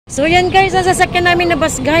So yan guys, ang sasakyan namin na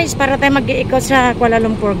bus guys para tayo mag-iikot sa Kuala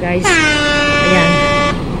Lumpur guys. Ayan.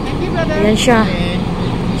 Ayan siya.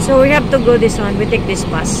 So we have to go this one. We take this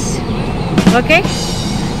bus. Okay?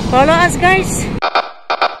 Follow us guys.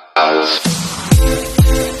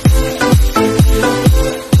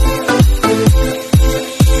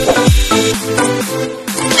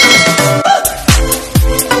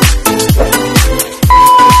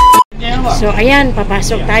 So ayan,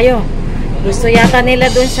 papasok tayo. Gusto yata nila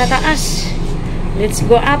dun sa taas. Let's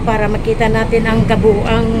go up para makita natin ang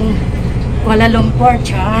kabuuang Kuala Lumpur.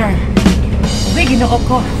 Char. Okay, ginoo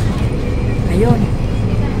ko. Ayun.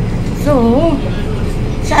 So,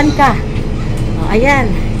 saan ka? Oh, ayan.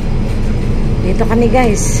 Dito kami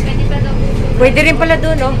guys. Pwede rin pala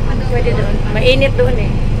dun, oh. Pwede dun. Mainit dun eh.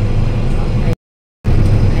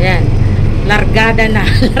 Ayan. Largada na.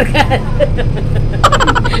 Largada.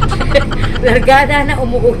 Largada na,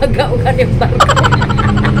 umuugaga-ugan yung barko.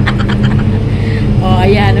 Oh,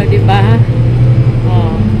 ayan, oh, diba?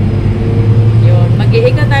 Oh. Yun,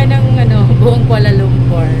 mag-iikot tayo ng buong Kuala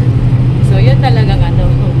Lumpur. So, yun talagang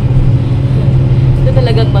ito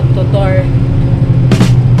talagang magtutor.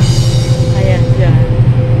 Ayan, dyan.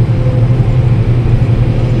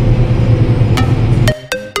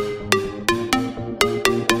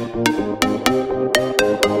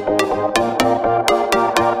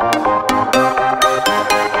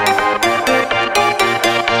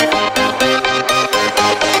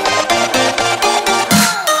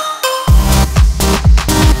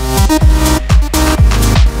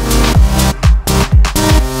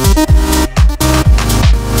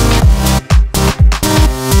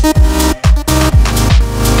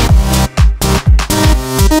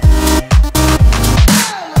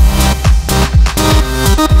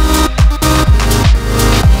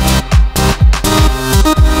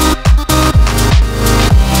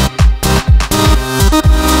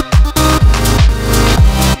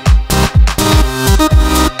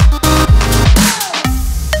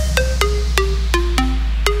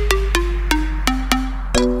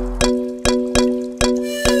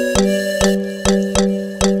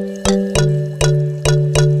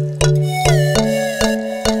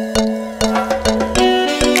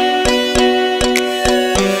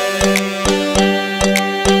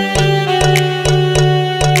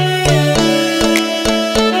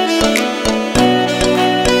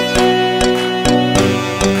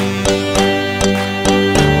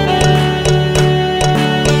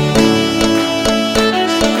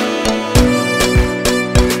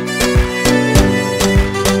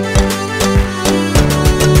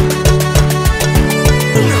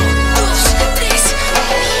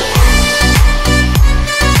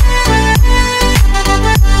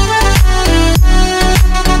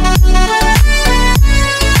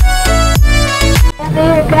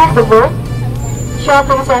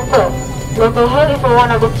 Shopping center. Bhel is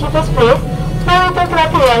one of the cheapest places for little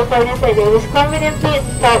material furniture. It is conveniently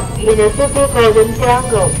stuck in a city called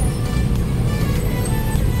Triangle.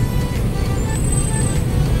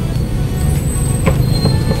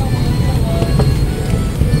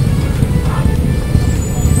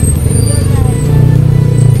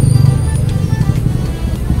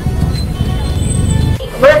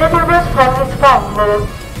 Where the rivers from its farm will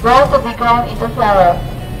rise to be ground into flower.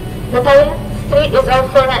 The street is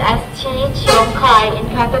also known as Chi Chiong Kai in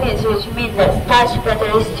Cantonese, which means the Starch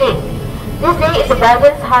Pottery Street. This day is a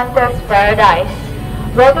bargain hunter's paradise.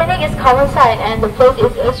 Bargaining is common sight and the place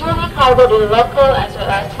is usually crowded with local as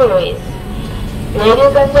well as tourists.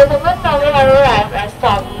 Ladies and gentlemen, now we have arrived at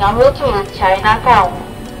stop number 2, Chinatown.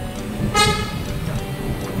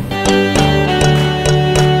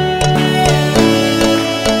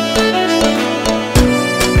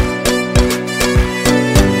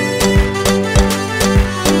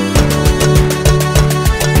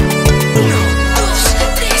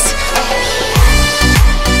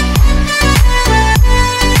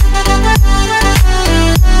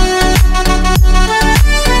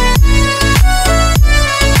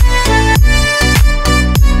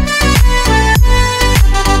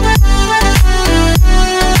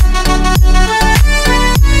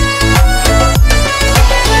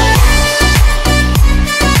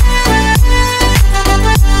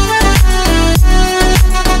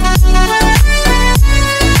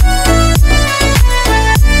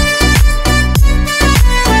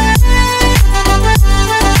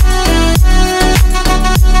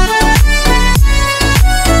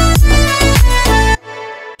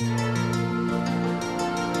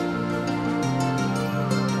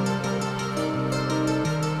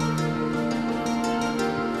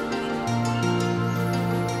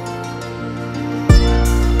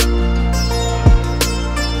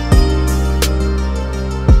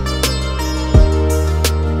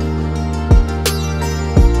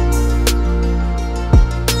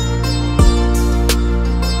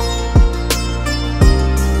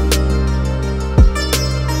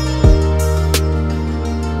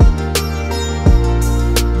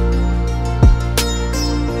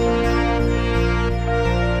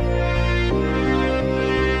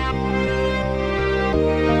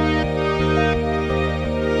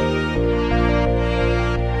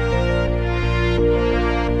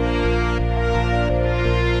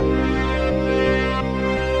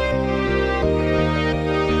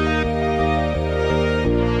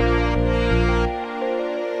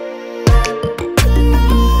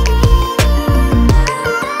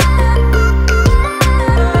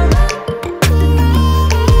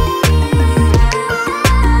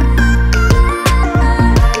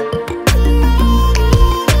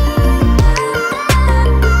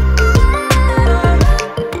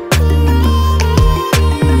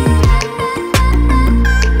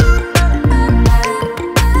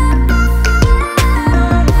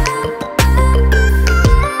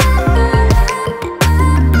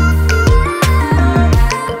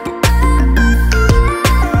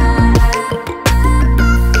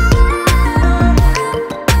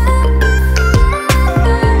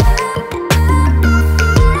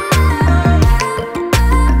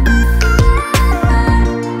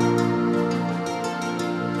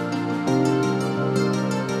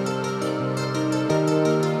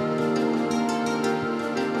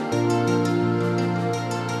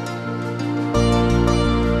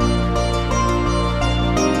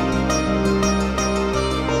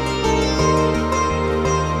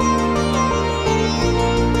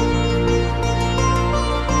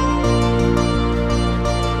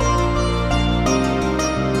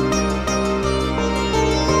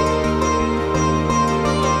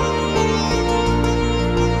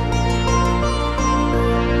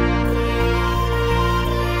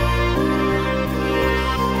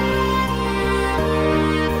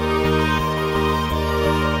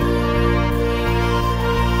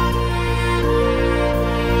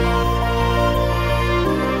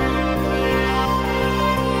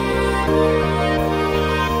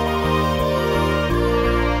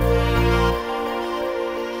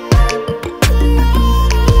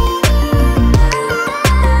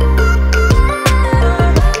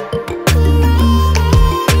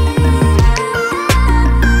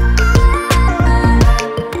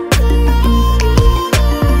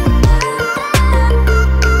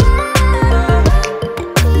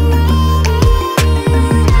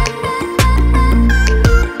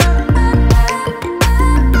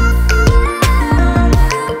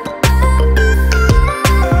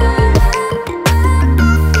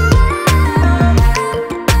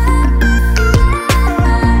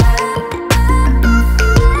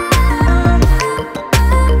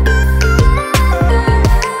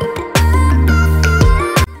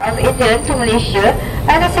 To Malaysia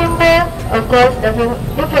and a symbol of course the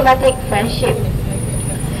diplomatic friendship.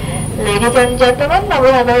 Ladies and gentlemen, now we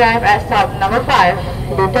have arrived at stop number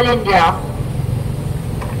 5, Little India.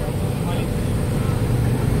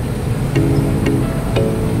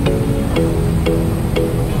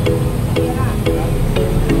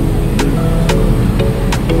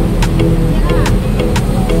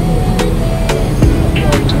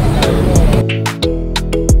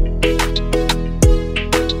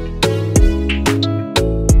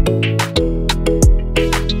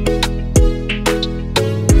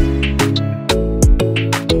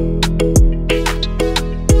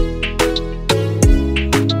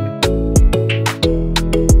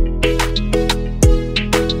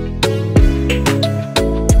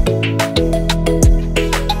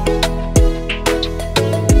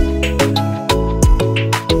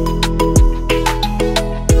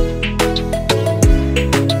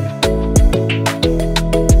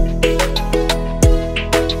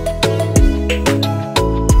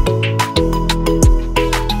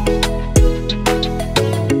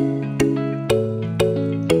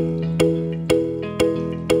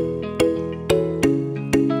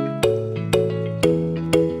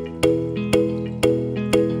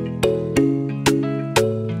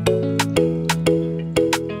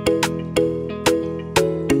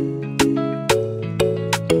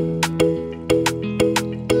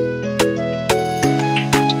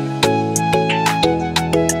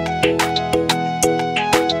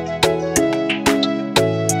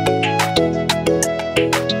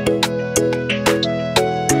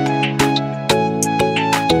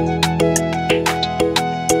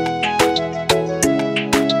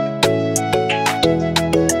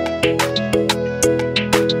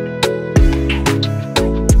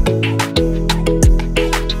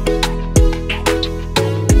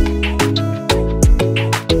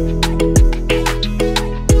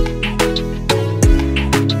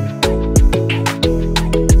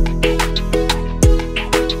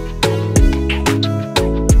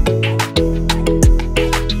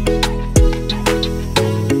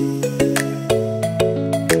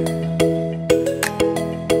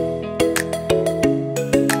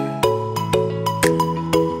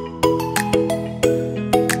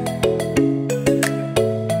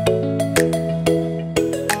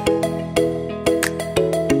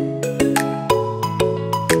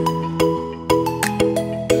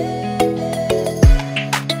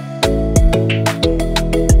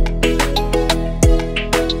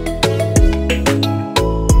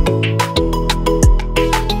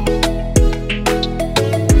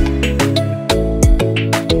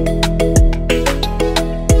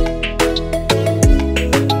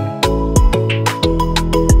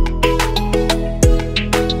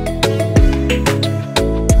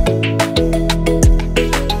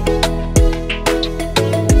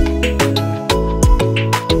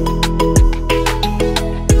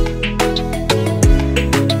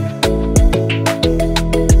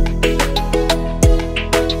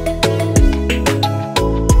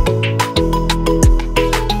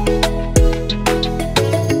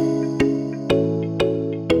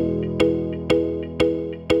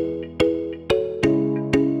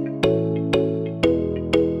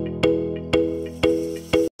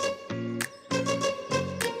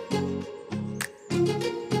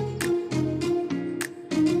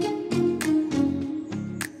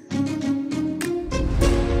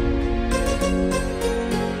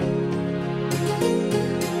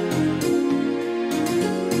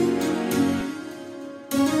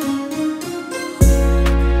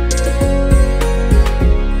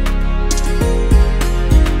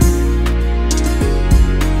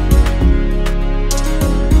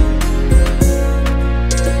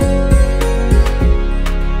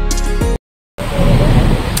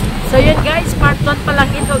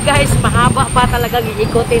 pa talagang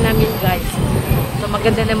iikotin namin, guys. So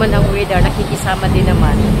maganda naman ang weather, nakikisama din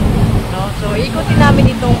naman, no? So ikotin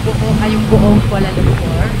namin itong buong Kuala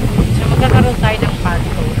Lumpur. So magkakaroon tayo ng part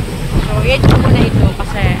 2. So, i-edit ko muna ito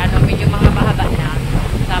kasi medyo mga mahaba na.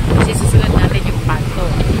 Tapos, isusunod natin yung part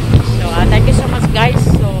 2. So, thank you so much guys.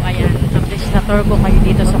 So, ayan, update na tour ko kayo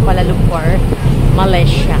dito sa Kuala Lumpur,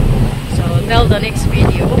 Malaysia. So, till the next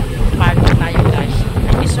video, part 2 tayo guys.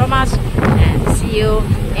 Thank you so much and see you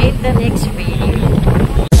in the next video.